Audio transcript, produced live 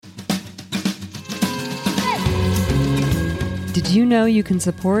Did you know you can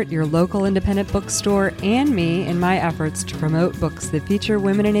support your local independent bookstore and me in my efforts to promote books that feature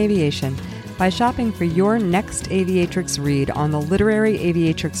women in aviation by shopping for your next Aviatrix read on the Literary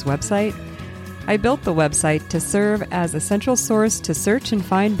Aviatrix website? I built the website to serve as a central source to search and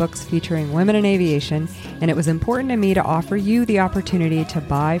find books featuring women in aviation, and it was important to me to offer you the opportunity to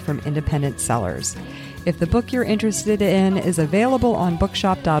buy from independent sellers. If the book you're interested in is available on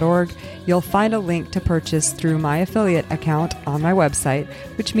bookshop.org, you'll find a link to purchase through my affiliate account on my website,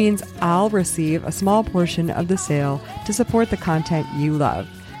 which means I'll receive a small portion of the sale to support the content you love.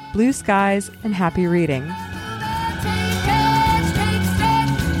 Blue skies and happy reading.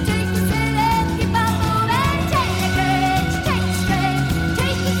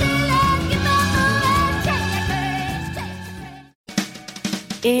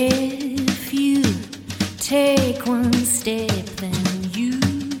 If you take one step, then you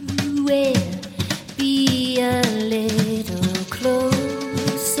will be a little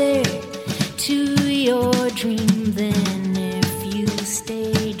closer to your dream than if you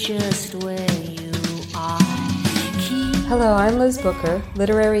stay just where you are. Hello, I'm Liz Booker,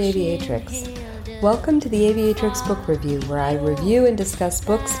 Literary Aviatrix. Welcome to the Aviatrix Book Review, where I review and discuss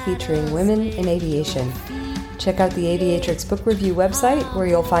books featuring women in aviation. Check out the Aviatrix Book Review website, where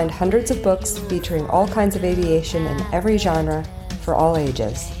you'll find hundreds of books featuring all kinds of aviation in every genre for all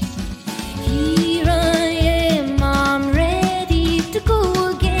ages. Here I am, I'm ready to go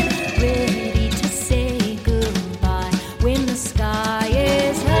again, ready to say goodbye when the sky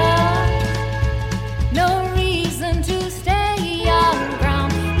is high. No reason to stay on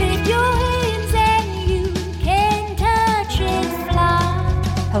ground. Lift your hands and you can touch and fly.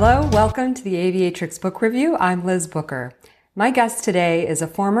 Hello, welcome to the Aviatrix Book Review. I'm Liz Booker. My guest today is a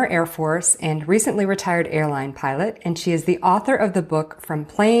former Air Force and recently retired airline pilot, and she is the author of the book From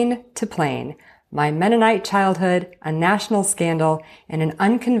Plane to Plane: My Mennonite Childhood, a National Scandal, and an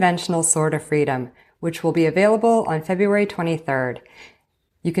Unconventional Sort of Freedom, which will be available on February 23rd.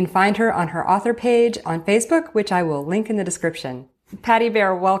 You can find her on her author page on Facebook, which I will link in the description. Patty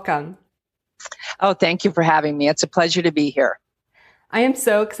Bear, welcome. Oh, thank you for having me. It's a pleasure to be here. I am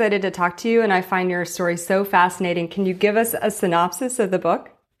so excited to talk to you, and I find your story so fascinating. Can you give us a synopsis of the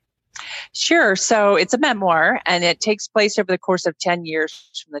book? Sure. So it's a memoir, and it takes place over the course of 10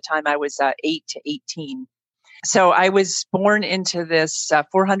 years from the time I was 8 to 18. So I was born into this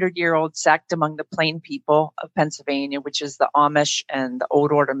 400-year-old sect among the Plain people of Pennsylvania, which is the Amish and the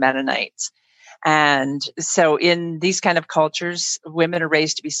Old Order Mennonites. And so in these kind of cultures, women are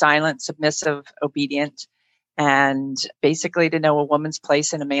raised to be silent, submissive, obedient, and basically to know a woman's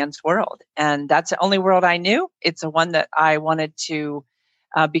place in a man's world. And that's the only world I knew. It's the one that I wanted to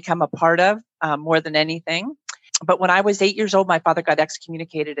become a part of more than anything. But when I was 8 years old, my father got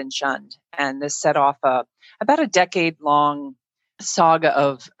excommunicated and shunned. And this set off about a decade-long saga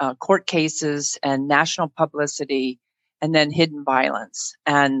of court cases and national publicity and then hidden violence.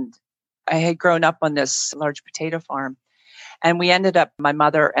 And I had grown up on this large potato farm. And we ended up, my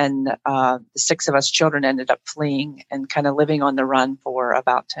mother and the 6 of us children ended up fleeing and kind of living on the run for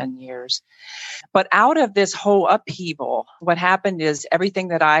about 10 years. But out of this whole upheaval, what happened is everything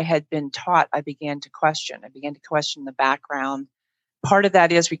that I had been taught, I began to question. I began to question the background. Part of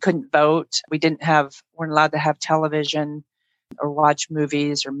that is we couldn't vote. We weren't allowed to have television or watch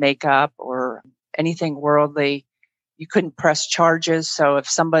movies or makeup or anything worldly. You couldn't press charges. So if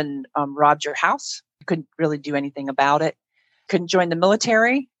someone robbed your house, you couldn't really do anything about it. Couldn't join the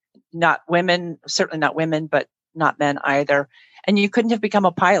military, not women, certainly not women, but not men either. And you couldn't have become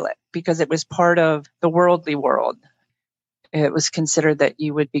a pilot because it was part of the worldly world. It was considered that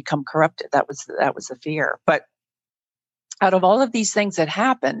you would become corrupted. That was the fear. But out of all of these things that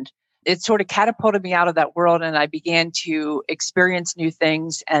happened, it sort of catapulted me out of that world, and I began to experience new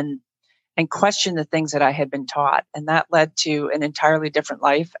things and question the things that I had been taught. And that led to an entirely different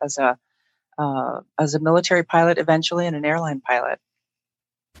life as a military pilot eventually and an airline pilot.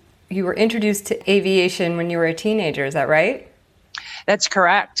 You were introduced to aviation when you were a teenager, is that right? That's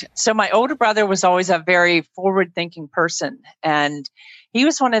correct. So my older brother was always a very forward-thinking person. And he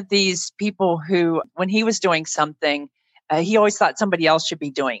was one of these people who, when he was doing something, he always thought somebody else should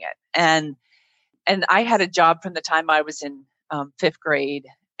be doing it. And I had a job from the time I was in 5th grade.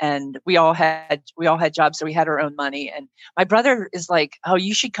 And we all had jobs, so we had our own money. And my brother is like, "Oh,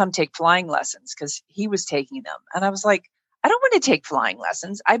 you should come take flying lessons," because he was taking them. And I was like, "I don't want to take flying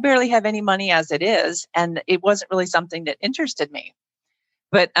lessons. I barely have any money as it is." And it wasn't really something that interested me.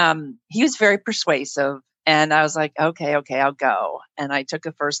 But he was very persuasive. And I was like, okay, I'll go. And I took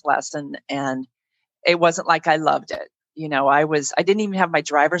the first lesson, and it wasn't like I loved it. You know, I didn't even have my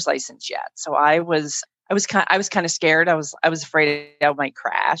driver's license yet. So I was I was kind of scared. I was afraid I might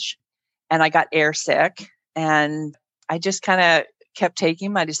crash, and I got air sick, and I just kind of kept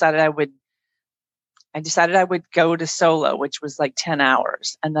taking them. I decided I would go to solo, which was like 10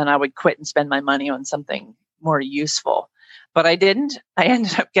 hours, and then I would quit and spend my money on something more useful. But I didn't. I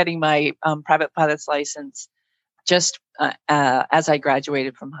ended up getting my private pilot's license just as I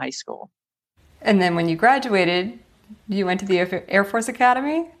graduated from high school. And then when you graduated, you went to the Air Force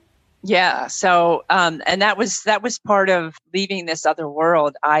Academy? Yeah. So, and that was part of leaving this other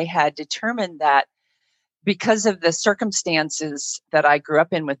world. I had determined that because of the circumstances that I grew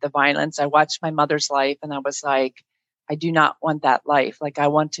up in with the violence, I watched my mother's life and I was like, I do not want that life. Like, I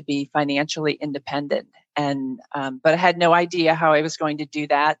want to be financially independent. And, but I had no idea how I was going to do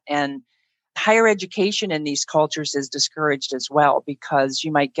that. And higher education in these cultures is discouraged as well, because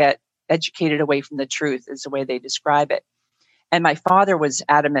you might get educated away from the truth, is the way they describe it. And my father was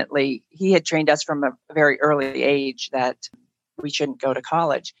adamantly, he had trained us from a very early age that we shouldn't go to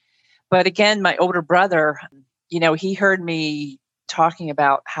college. But again, my older brother, he heard me talking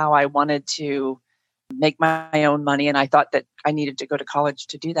about how I wanted to make my own money. And I thought that I needed to go to college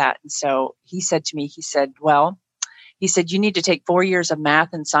to do that. And so he said to me, you need to take 4 years of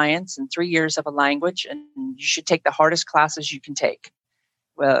math and science and 3 years of a language, and you should take the hardest classes you can take,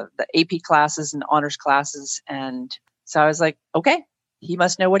 the AP classes and honors classes. And so I was like, okay, he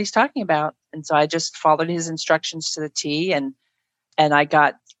must know what he's talking about. And so I just followed his instructions to the T, and I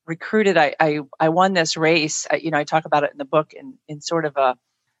got recruited. I won this race. I talk about it in the book in sort of a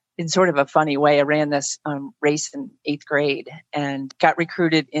funny way. I ran this race in 8th grade and got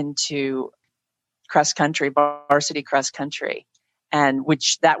recruited into cross country, varsity cross country, and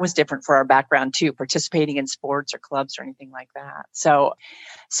which that was different for our background too, participating in sports or clubs or anything like that. So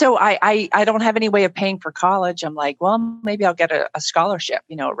I don't have any way of paying for college. I'm like, well, maybe I'll get a scholarship,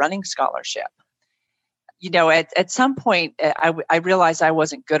 a running scholarship. At some point, I realized I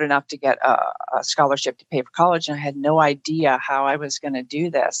wasn't good enough to get a scholarship to pay for college, and I had no idea how I was going to do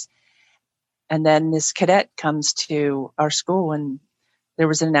this. And then this cadet comes to our school, and there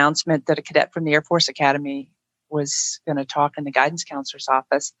was an announcement that a cadet from the Air Force Academy was going to talk in the guidance counselor's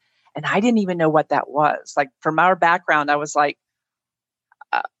office. And I didn't even know what that was. Like, from our background, I was like,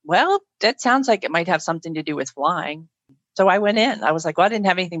 well, that sounds like it might have something to do with flying. So I went in. I was like, well, I didn't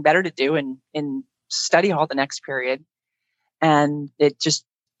have anything better to do in study hall the next period. And it just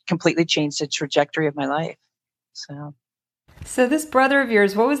completely changed the trajectory of my life. So this brother of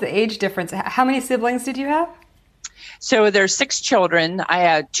yours, what was the age difference? How many siblings did you have? So there's 6 children. I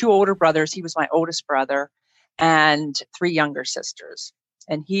had 2 older brothers. He was my oldest brother, and 3 younger sisters.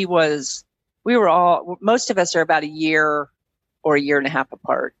 And most of us are about a year or a year and a half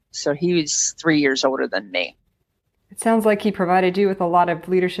apart. So he was 3 years older than me. It sounds like he provided you with a lot of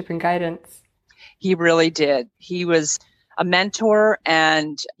leadership and guidance. He really did. He was a mentor,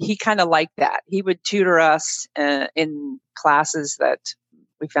 and he kind of liked that. He would tutor us in classes that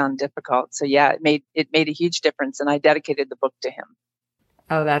we found difficult. So yeah, it made a huge difference, and I dedicated the book to him.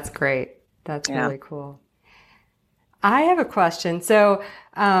 Oh, that's great. That's really cool. I have a question. So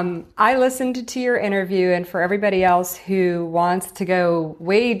I listened to your interview, and for everybody else who wants to go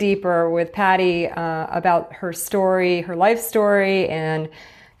way deeper with Patty about her story, her life story, and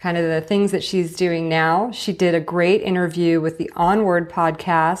kind of the things that she's doing now, she did a great interview with the Onward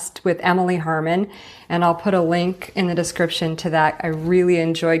podcast with Emily Harmon, and I'll put a link in the description to that. I really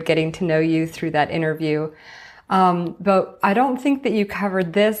enjoyed getting to know you through that interview. But I don't think that you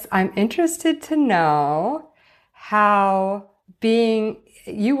covered this. I'm interested to know how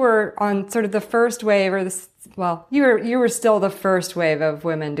you were on sort of the first wave, you were still the first wave of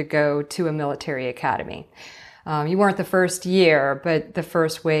women to go to a military academy. You weren't the first year, but the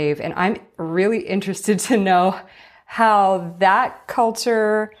first wave. And I'm really interested to know how that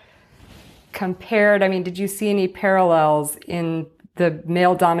culture compared. I mean, did you see any parallels in the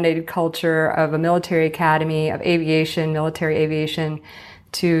male-dominated culture of a military academy, of aviation, military aviation,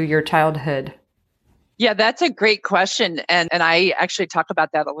 to your childhood? Yeah, that's a great question. And I actually talk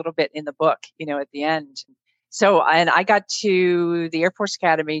about that a little bit in the book, at the end. So, and I got to the Air Force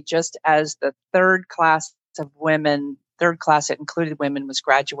Academy just as the third class that included women was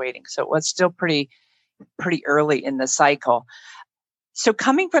graduating. So it was still pretty early in the cycle. So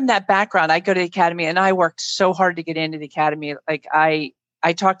coming from that background, I go to the academy, and I worked so hard to get into the academy. Like I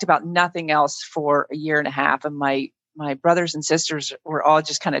talked about nothing else for a year and a half, and my brothers and sisters were all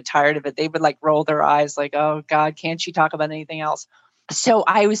just kind of tired of it. They would like roll their eyes like, oh God, can't you talk about anything else? So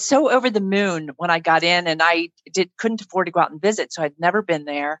I was so over the moon when I got in, and I couldn't afford to go out and visit. So I'd never been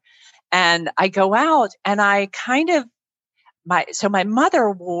there. And I go out, and I my mother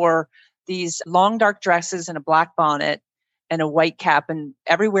wore these long dark dresses and a black bonnet and a white cap. And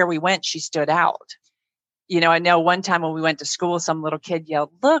everywhere we went, she stood out. I know one time when we went to school, some little kid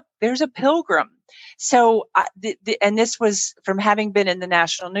yelled, "Look, there's a pilgrim." So, and this was from having been in the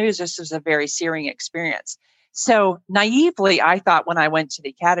national news, this was a very searing experience. So naively, I thought when I went to the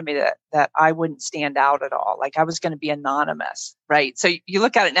academy that I wouldn't stand out at all. Like I was going to be anonymous, right? So you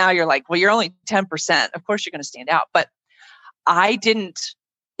look at it now, you're like, well, you're only 10%. Of course you're going to stand out. But I didn't,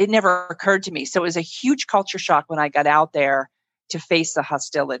 it never occurred to me. So it was a huge culture shock when I got out there to face the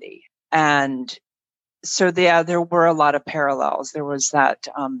hostility. And so there were a lot of parallels. There was that,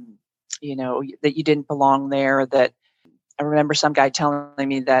 that you didn't belong there. That I remember some guy telling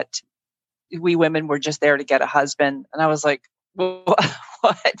me that we women were just there to get a husband. And I was like, well,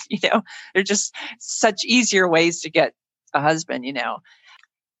 what? They're just such easier ways to get a husband,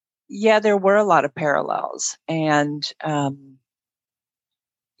 Yeah, there were a lot of parallels. And,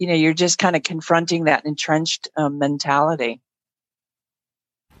 you're just kind of confronting that entrenched mentality.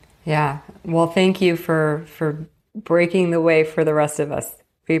 Yeah. Well, thank you for breaking the way for the rest of us.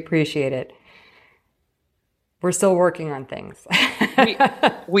 We appreciate it. We're still working on things.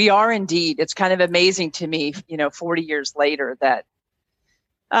 we are indeed. It's kind of amazing to me, 40 years later that,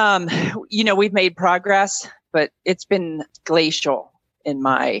 we've made progress, but it's been glacial in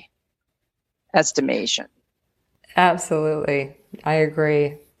my estimation. Absolutely. I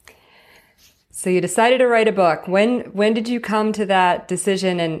agree. So you decided to write a book. When did you come to that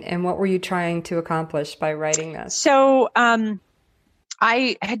decision, and what were you trying to accomplish by writing this? So,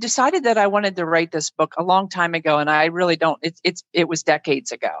 I had decided that I wanted to write this book a long time ago, and I really don't. It was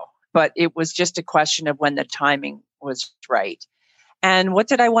decades ago, but it was just a question of when the timing was right. And what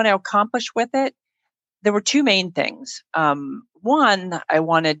did I want to accomplish with it? There were two main things. One, it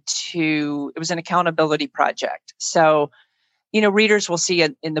was an accountability project. So, readers will see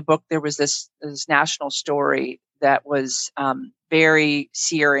in the book there was this national story that was very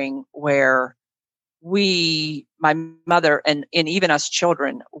searing, where my mother and even us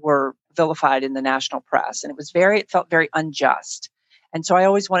children were vilified in the national press. And it felt very unjust. And so I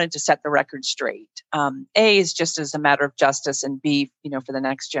always wanted to set the record straight. A is just as a matter of justice, and B, for the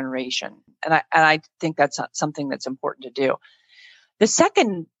next generation. And I think that's something that's important to do. The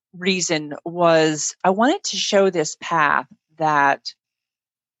second reason was I wanted to show this path that,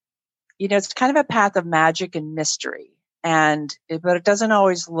 it's kind of a path of magic and mystery, but it doesn't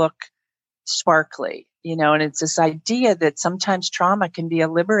always look sparkly, and it's this idea that sometimes trauma can be a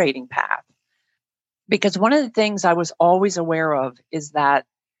liberating path. Because one of the things I was always aware of is that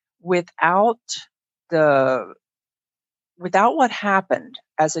without what happened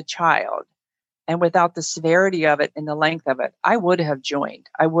as a child, and without the severity of it and the length of it, I would have joined.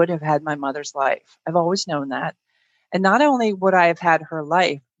 I would have had my mother's life. I've always known that. And not only would I have had her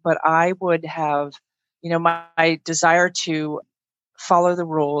life, but I would have, my desire to follow the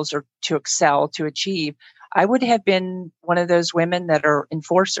rules or to excel, to achieve, I would have been one of those women that are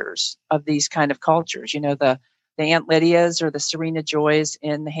enforcers of these kind of cultures, the Aunt Lydias or the Serena Joys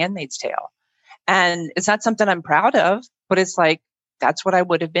in The Handmaid's Tale. And it's not something I'm proud of, but it's like, that's what I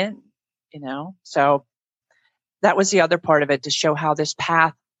would have been, So that was the other part of it, to show how this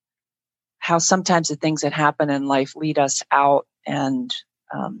path, how sometimes the things that happen in life lead us out and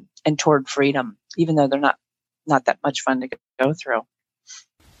toward freedom, even though they're not that much fun to go through.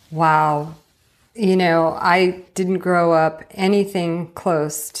 Wow. I didn't grow up anything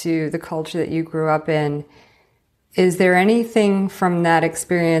close to the culture that you grew up in. Is there anything from that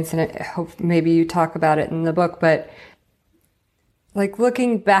experience, and I hope maybe you talk about it in the book, but like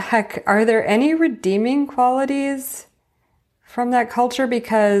looking back, are there any redeeming qualities from that culture?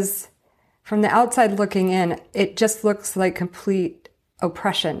 Because from the outside looking in, it just looks like complete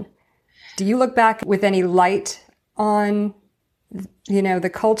oppression. Do you look back with any light on,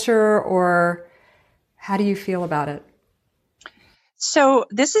 the culture, or how do you feel about it? So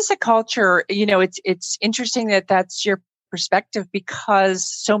this is a culture, it's interesting that that's your perspective, because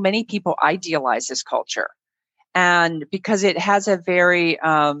so many people idealize this culture, and because it has a very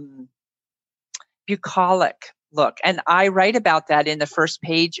bucolic look. And I write about that in the first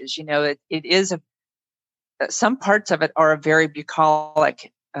pages. It is some parts of it are a very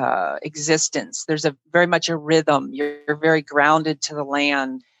bucolic existence. There's very much a rhythm. You're very grounded to the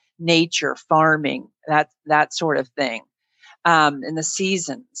land, nature, farming, that sort of thing, in the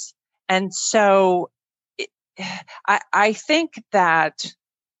seasons. And so I think that,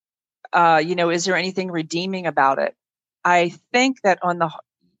 is there anything redeeming about it? I think that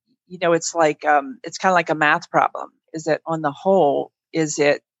it's like, it's kind of like a math problem. Is that on the whole, is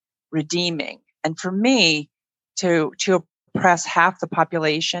it redeeming? And for me, to oppress half the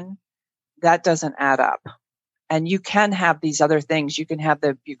population that doesn't add up. And you can have these other things. You can have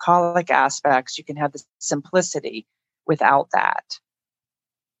the bucolic aspects. You can have the simplicity without that.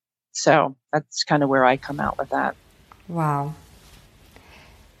 So that's kind of where I come out with that. Wow.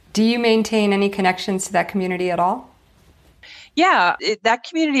 Do you maintain any connections to that community at all? Yeah, that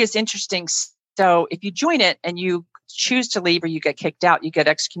community is interesting. So if you join it and you choose to leave or you get kicked out, you get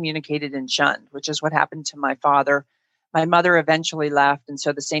excommunicated and shunned, which is what happened to my father. My mother eventually left, and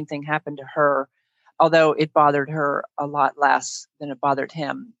so the same thing happened to her, although it bothered her a lot less than it bothered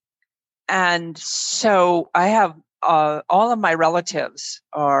him. And so I have all of my relatives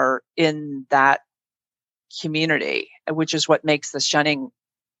are in that community, which is what makes the shunning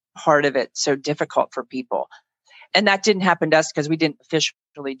part of it so difficult for people. And that didn't happen to us because we didn't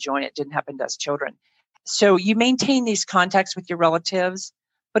officially join. It didn't happen to us children. So you maintain these contacts with your relatives,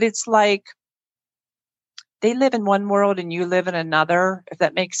 but it's like they live in one world and you live in another, if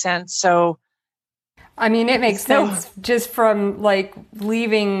that makes sense. So, I mean, it makes sense just from like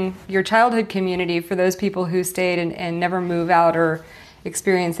leaving your childhood community for those people who stayed and never move out or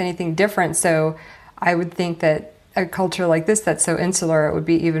experience anything different. So I would think that a culture like this that's so insular, it would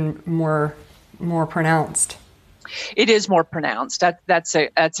be even more pronounced. It is more pronounced. That's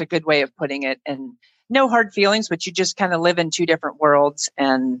a good way of putting it. And no hard feelings, but you just kind of live in two different worlds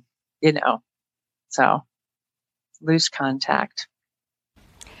and, so lose contact.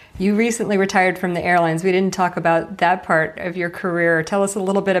 You recently retired from the airlines. We didn't talk about that part of your career. Tell us a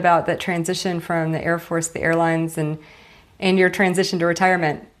little bit about that transition from the Air Force to the airlines and your transition to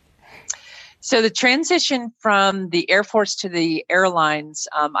retirement. So the transition from the Air Force to the airlines,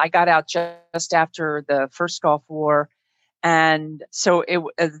 I got out just after the first Gulf War. And so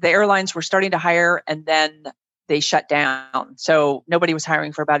the airlines were starting to hire and then they shut down. So nobody was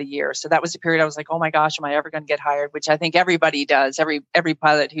hiring for about a year. So that was the period I was like, oh my gosh, am I ever going to get hired? Which I think everybody does. Every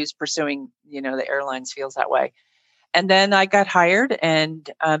pilot who's pursuing, the airlines feels that way. And then I got hired and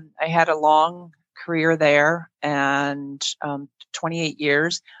I had a long career there and 28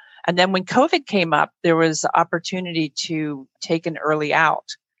 years. And then when COVID came up, there was opportunity to take an early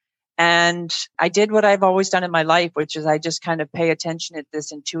out. And I did what I've always done in my life, which is I just kind of pay attention at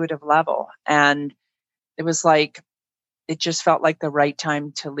this intuitive level. And it was like, it just felt like the right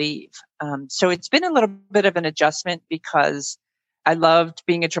time to leave. So it's been a little bit of an adjustment because I loved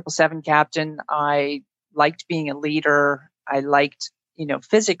being a 777 captain. I liked being a leader. I liked,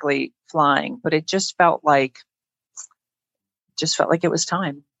 physically flying, but it just felt like it was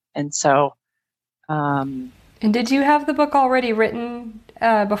time. And so, and did you have the book already written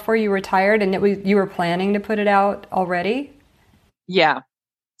before you retired, and you were planning to put it out already? Yeah.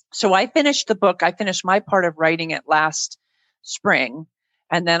 So I finished the book. I finished my part of writing it last spring,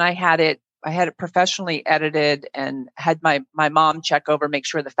 and then I had it professionally edited and had my mom check over, make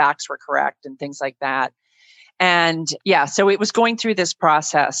sure the facts were correct and things like that. And yeah, so it was going through this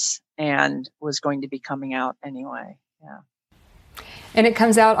process and was going to be coming out anyway. Yeah. And it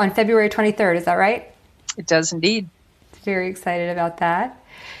comes out on February 23rd, is that right? It does indeed. Very excited about that.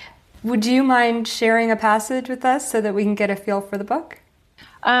 Would you mind sharing a passage with us so that we can get a feel for the book?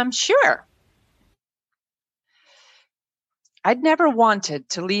 Sure. I'd never wanted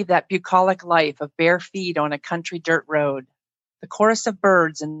to leave that bucolic life of bare feet on a country dirt road, the chorus of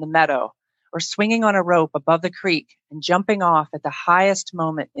birds in the meadow, or swinging on a rope above the creek and jumping off at the highest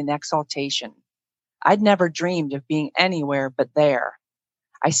moment in exaltation. I'd never dreamed of being anywhere but there.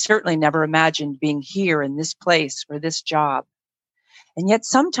 I certainly never imagined being here in this place or this job. And yet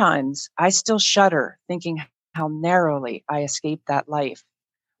sometimes I still shudder thinking how narrowly I escaped that life.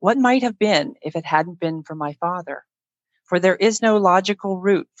 What might have been if it hadn't been for my father? For there is no logical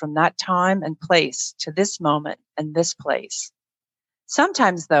route from that time and place to this moment and this place.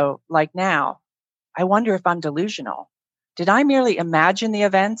 Sometimes, though, like now, I wonder if I'm delusional. Did I merely imagine the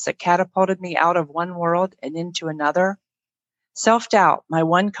events that catapulted me out of one world and into another? Self-doubt, my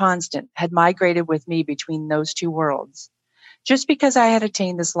one constant, had migrated with me between those two worlds. Just because I had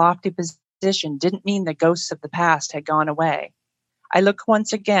attained this lofty position didn't mean the ghosts of the past had gone away. I look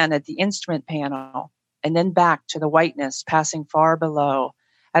once again at the instrument panel and then back to the whiteness passing far below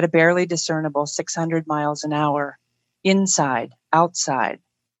at a barely discernible 600 miles an hour. Inside, outside.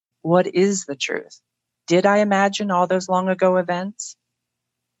 What is the truth? Did I imagine all those long ago events?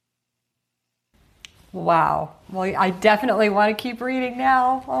 Wow. Well, I definitely want to keep reading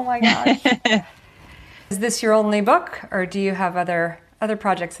now. Oh my gosh. Is this your only book, or do you have other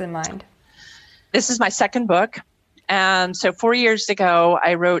projects in mind? This is my second book. And so 4 years ago,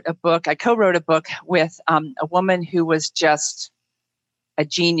 I co-wrote a book with a woman who was just a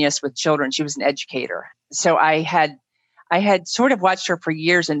genius with children. She was an educator. So I I had sort of watched her for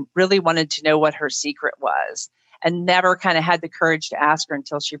years and really wanted to know what her secret was, and never kind of had the courage to ask her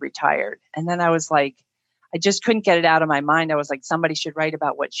until she retired. And then I was like, I just couldn't get it out of my mind. I was like, somebody should write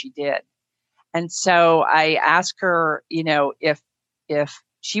about what she did. And so I asked her, if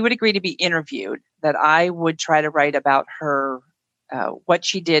she would agree to be interviewed, that I would try to write about her, what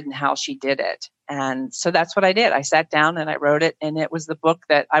she did and how she did it. And so that's what I did. I sat down and I wrote it, and it was the book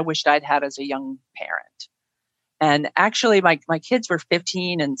that I wished I'd had as a young parent. And actually, my kids were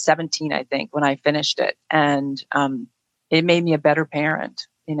 15 and 17, I think, when I finished it. And it made me a better parent.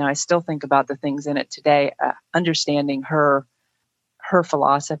 I still think about the things in it today, understanding her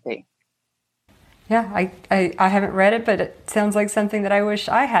philosophy. Yeah, I haven't read it, but it sounds like something that I wish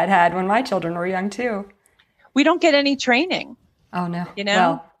I had when my children were young, too. We don't get any training. Oh, no.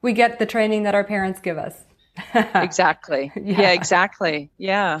 Well, we get the training that our parents give us. Exactly. Yeah, exactly.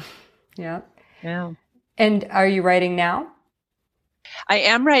 Yeah. Yeah. Yeah. And are you writing now? I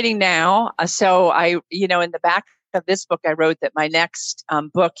am writing now. So in the back of this book, I wrote that my next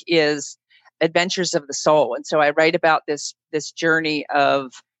book is Adventures of the Soul. And so I write about this journey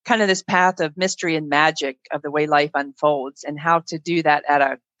of kind of this path of mystery and magic of the way life unfolds, and how to do that at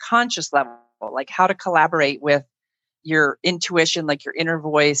a conscious level, like how to collaborate with your intuition, like your inner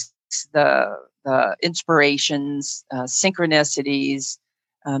voice, the inspirations, synchronicities,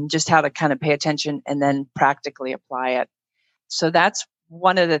 just how to kind of pay attention and then practically apply it. So that's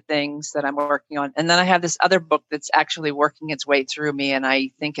one of the things that I'm working on. And then I have this other book that's actually working its way through me, and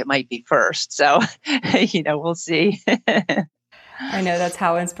I think it might be first. So, we'll see. I know that's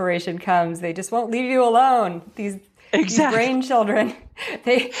how inspiration comes. They just won't leave you alone. These brain children,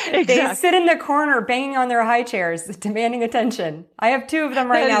 they sit in the corner banging on their high chairs, demanding attention. I have 2 of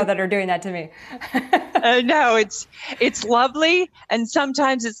them right now that are doing that to me. No, it's lovely. And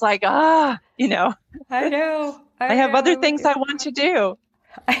sometimes it's like, I know. I have other things I want to do.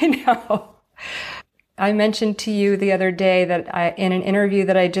 I know. I mentioned to you the other day that in an interview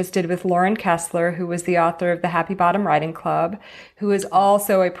that I just did with Lauren Kessler, who was the author of the Happy Bottom Writing Club, who is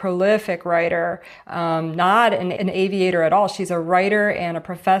also a prolific writer, not an aviator at all. She's a writer and a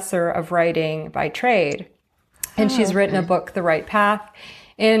professor of writing by trade. And she's written a book, The Right Path.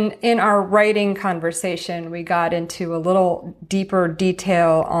 In our writing conversation, we got into a little deeper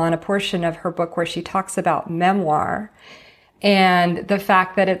detail on a portion of her book where she talks about memoir and the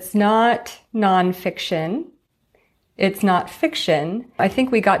fact that it's not nonfiction, it's not fiction. I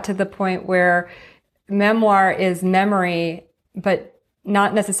think we got to the point where memoir is memory, but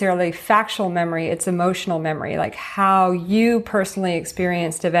not necessarily factual memory, it's emotional memory, like how you personally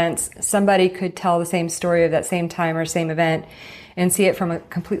experienced events. Somebody could tell the same story of that same time or same event and see it from a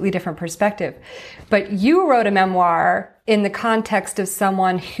completely different perspective. But you wrote a memoir in the context of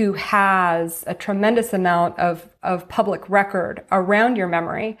someone who has a tremendous amount of public record around your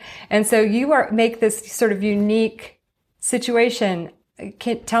memory. And so you make this sort of unique situation.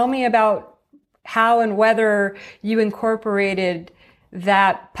 Tell me about how and whether you incorporated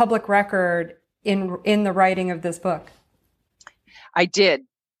that public record in the writing of this book. I did.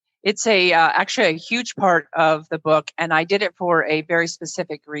 It's actually a huge part of the book, and I did it for a very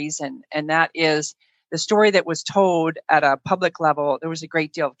specific reason, and that is the story that was told at a public level. There was a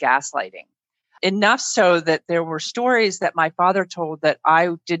great deal of gaslighting, enough so that there were stories that my father told that I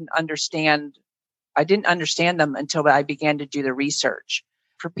didn't understand. I didn't understand them until I began to do the research.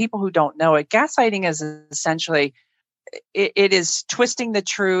 For people who don't know it, gaslighting is essentially it is twisting the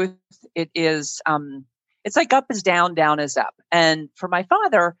truth. It is it's like up is down, down is up. And for my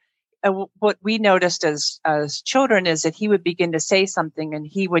father, what we noticed as children is that he would begin to say something and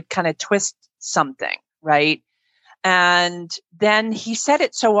he would kind of twist something, right? And then he said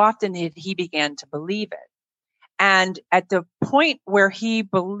it so often that he began to believe it. And at the point where he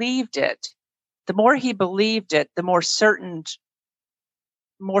believed it, the more he believed it, the more certainty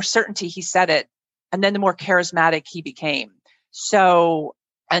he said it, and then the more charismatic he became. So,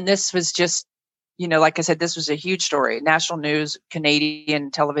 and this was just, like I said, this was a huge story, national news, Canadian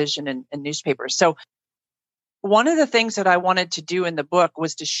television and newspapers. So one of the things that I wanted to do in the book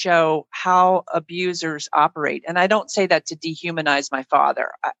was to show how abusers operate. And I don't say that to dehumanize my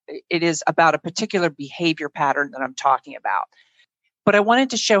father. It is about a particular behavior pattern that I'm talking about. But I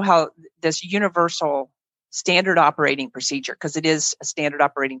wanted to show how this universal standard operating procedure, because it is a standard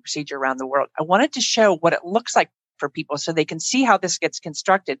operating procedure around the world, I wanted to show what it looks like for people so they can see how this gets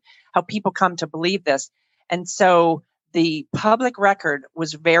constructed, how people come to believe this. And so the public record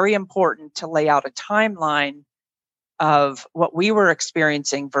was very important to lay out a timeline of what we were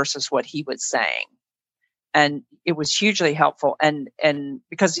experiencing versus what he was saying. And it was hugely helpful. And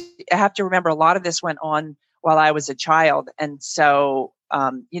because I have to remember, a lot of this went on while I was a child. And so,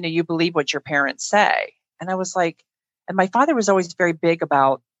 you believe what your parents say. And I was like, and my father was always very big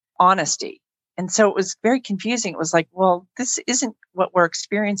about honesty. And so it was very confusing. It was like, well, this isn't what we're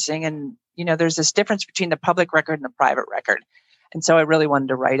experiencing. And, there's this difference between the public record and the private record. And so I really wanted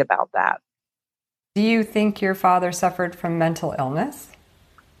to write about that. Do you think your father suffered from mental illness?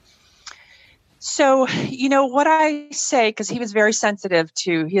 So, what I say, because he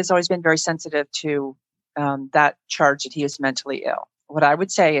has always been very sensitive to that charge that he is mentally ill. What I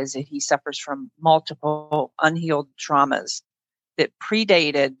would say is that he suffers from multiple unhealed traumas that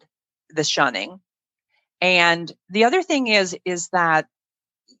predated the shunning. And the other thing is that,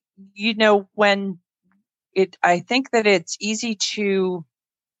 I think that it's easy to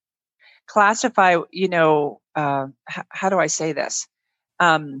classify, how do I say this?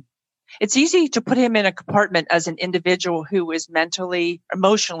 It's easy to put him in a compartment as an individual who is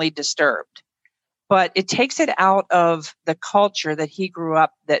emotionally disturbed, but it takes it out of the culture that he grew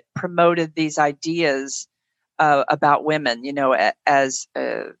up that promoted these ideas about women, as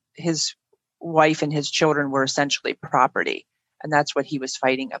his wife and his children were essentially property. And that's what he was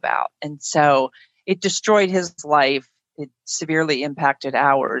fighting about. And so it destroyed his life. It severely impacted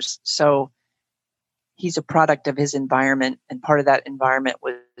ours. So he's a product of his environment. And part of that environment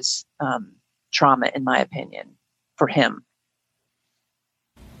was trauma, in my opinion, for him.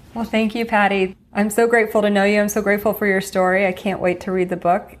 Well, thank you, Patty. I'm so grateful to know you. I'm so grateful for your story. I can't wait to read the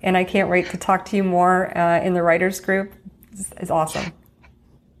book, and I can't wait to talk to you more in the writers group. It's awesome.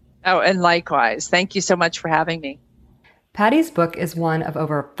 Oh, and likewise. Thank you so much for having me. Patty's book is one of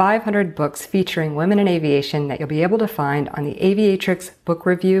over 500 books featuring women in aviation that you'll be able to find on the Aviatrix Book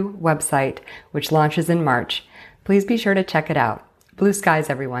Review website, which launches in March. Please be sure to check it out. Blue skies,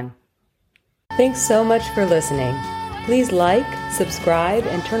 everyone. Thanks so much for listening. Please like, subscribe,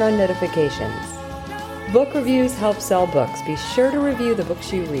 and turn on notifications. Book reviews help sell books. Be sure to review the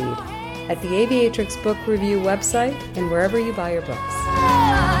books you read at the Aviatrix Book Review website and wherever you buy your books.